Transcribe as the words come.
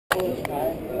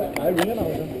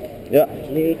Ja.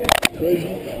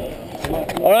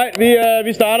 Alright,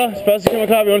 vi starter. Første skal være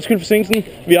klar. Vi undskylder forsinkelsen.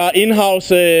 Vi har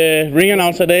in-house ring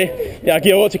announcer i dag. Jeg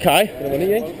giver over til Kai. Nummer 9,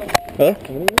 ikke? Hvad?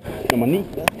 Nummer 9?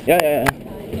 Ja.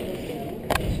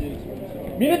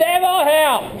 Mine damer og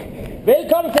herrer,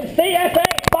 velkommen til CSA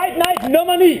Fight Night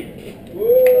nummer 9.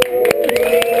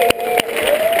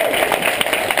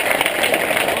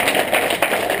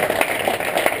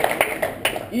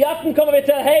 I aften kommer vi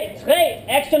til at have 3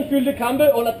 actionfyldte kampe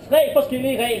under 3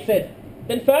 forskellige regelsæt.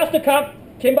 Den første kamp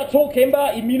kæmper 2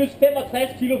 kæmpere i minus 65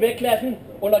 kilo vægtklassen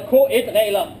under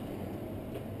K1-regler.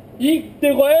 I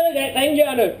det røde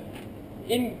ringhjørne,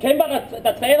 en kæmper,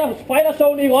 der træner hos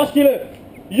Fighterzone i Roskilde,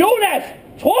 Jonas,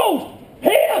 Troest,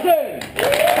 Petersen!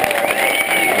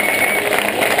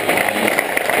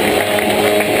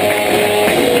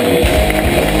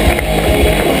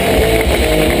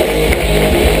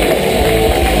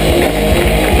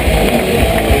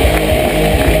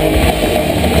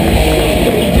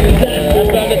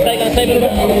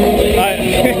 Nej.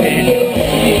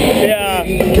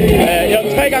 Det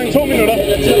er 3 gange 2 minutter. 2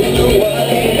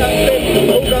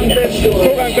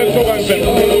 gange 5.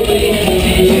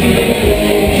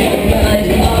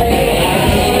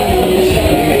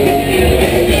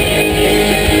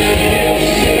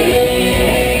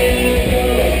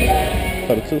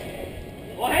 Har du tid?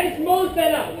 Og hans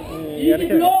modstander i det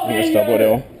blå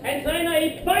ringhjørne, han træner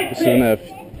i Fighterzone,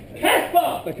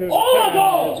 Kaspar,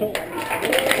 Overgaard!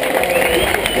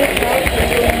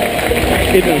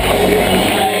 1-0.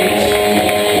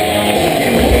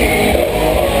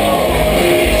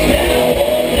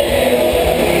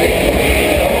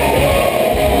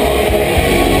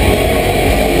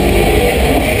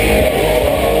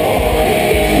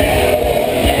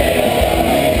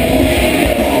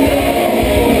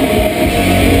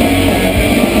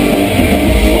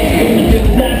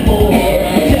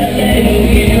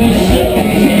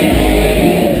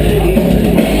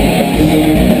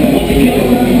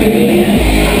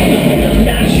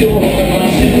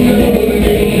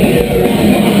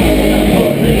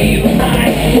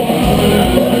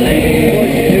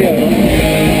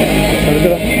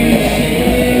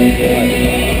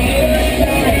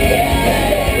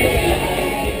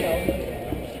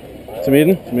 Til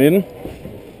midten.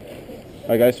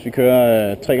 Alright guys, vi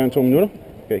kører 3 gange 2 minutter.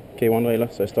 Okay, K1-regler,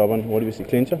 så jeg stopper den hurtigt, hvis I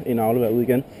clincher. Ind og afleverer ud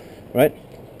igen. Right,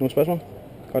 nogle spørgsmål?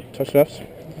 Godt, touch slaps.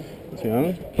 Til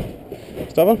hjørnet.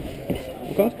 Stopper.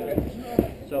 Godt.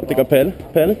 Det går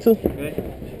palle tid.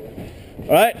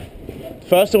 Alright,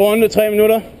 første runde, 3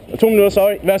 minutter. 2 minutter,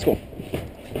 sorry. Værsgo.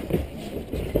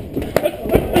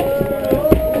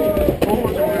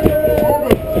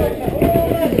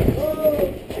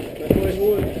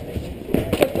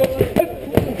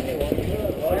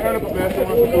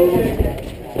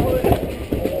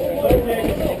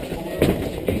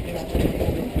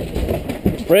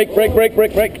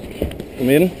 Break.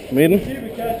 Midten.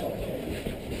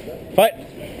 Fight.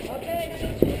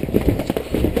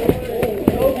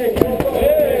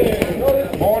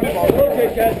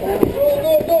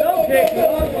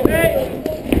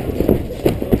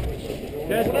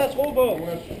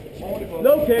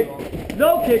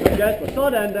 Low kick, Kaspar.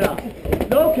 Sådan der.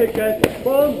 Low kick, Kaspar.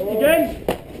 Bum. Igen.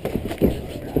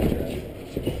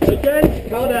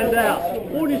 Sådan der.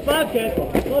 Brug din spark, Kaspar.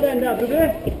 Sådan der. Bliv ved.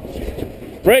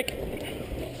 Break.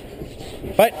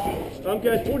 Fight. Kom,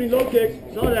 Kaspar. Brug din low kick.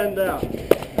 Sådan der.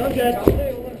 Kom, Kaspar.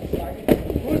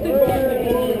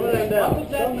 Sådan der.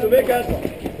 Bliv ved, Kaspar.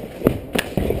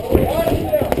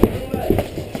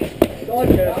 Godt,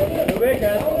 Kaspar. Bliv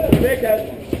ved,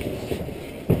 Kaspar.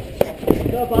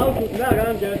 Så på afslutningen hver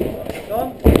gang, Kaspar. Kom.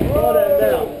 Sådan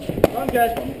der. Kom,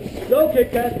 Kaspar. Low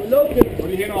kick, Kaspar. Low kick.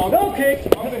 Low kick.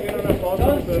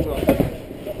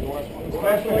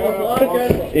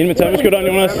 Ind med tandbeskytteren,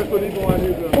 Jonas.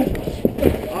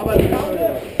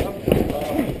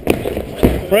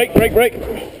 Break.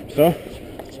 Så.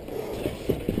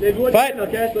 Fight.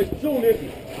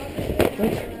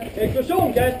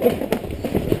 Eksplosion, Kaspar.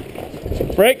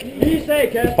 Break. Lige slag,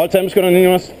 Kaspar. Hold tandbeskytteren ind,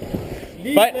 Jonas.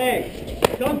 Lige slag.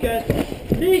 Kom, Kaspar.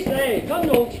 Lige slag. Kom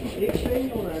nu.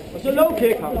 Og så low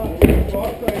kick ham.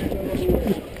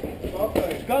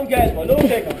 Kom, Kaspar. Low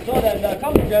kick ham. Sådan der.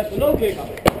 Kom, Kaspar. Low kick ham.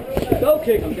 Low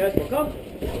kick ham, Kaspar. Kom.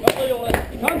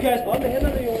 Kom, Kaspar. Op med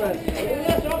hænderne, Jonas.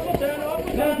 Kom,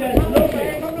 Kaspar. Low kick.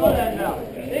 Sådan der.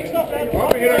 Ikke stop fat.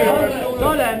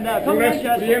 Sådan der. Kom med,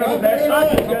 Kaspar.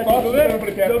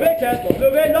 Bliv ved, Kaspar.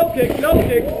 Bliv ved. Low kick.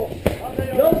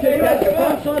 Low kick, Kaspar.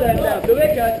 Kom, sådan der. Bliv ved,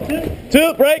 Kaspar. Tid.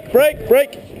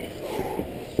 Break.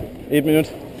 1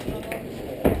 minut.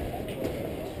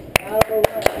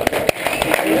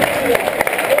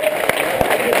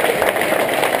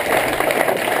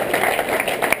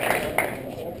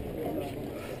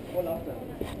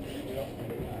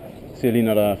 siger lige,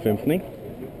 når der er 15, ikke?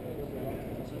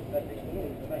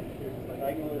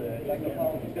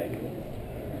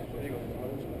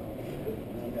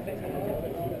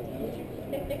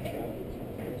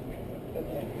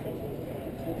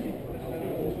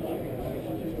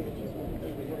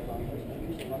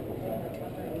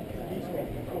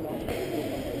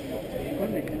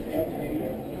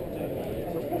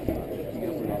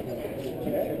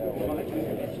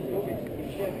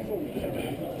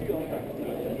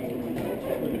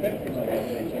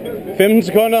 ...15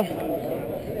 sekunder.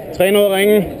 Træn ud af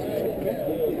ringen.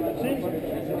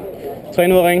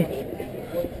 Træn ud af ringen.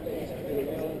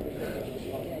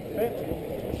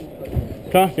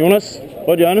 Klar, Jonas.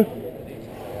 Rødt hjørne.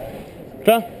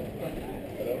 Klar.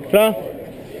 Klar.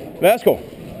 Værsgo.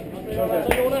 Så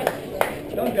Jonas.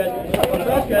 Kom Kaspar. Kom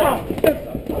først Kaspar.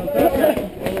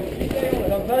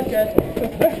 Kom først Kaspar.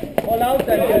 Hold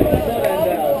afstand Kaspar. Sådan der.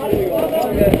 Kom Kaspar.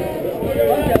 Kom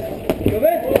Kaspar. Gå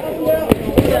ved.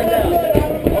 Sådan der.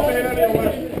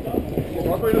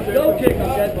 Low kick ham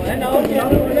Kaspar. Han har ondt i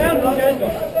maven nu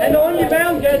Kaspar. Han har ondt i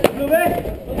maven Kaspar. Gå ved.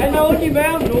 Han har ondt i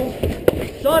maven nu.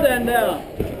 Sådan der.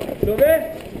 Gå ved.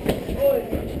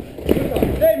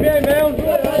 Læg mere i maven.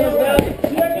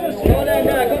 Sådan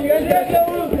der. Kom igen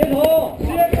Kaspar. Lidt hårdere.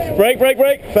 Break, break,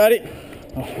 break. Færdig.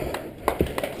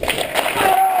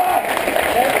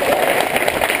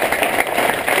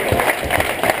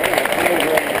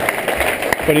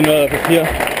 Får lige noget af papir.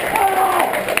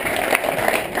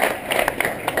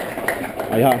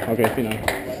 Og I har? Okay, fint nok.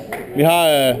 Vi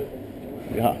har...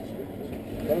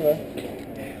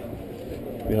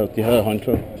 De havde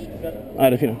håndklæde. Nej,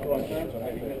 det er fint nok.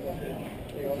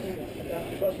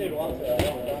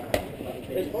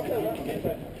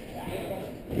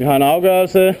 Vi har en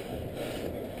afgørelse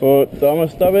på dommer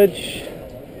stoppage.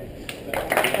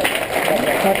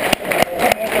 Tak.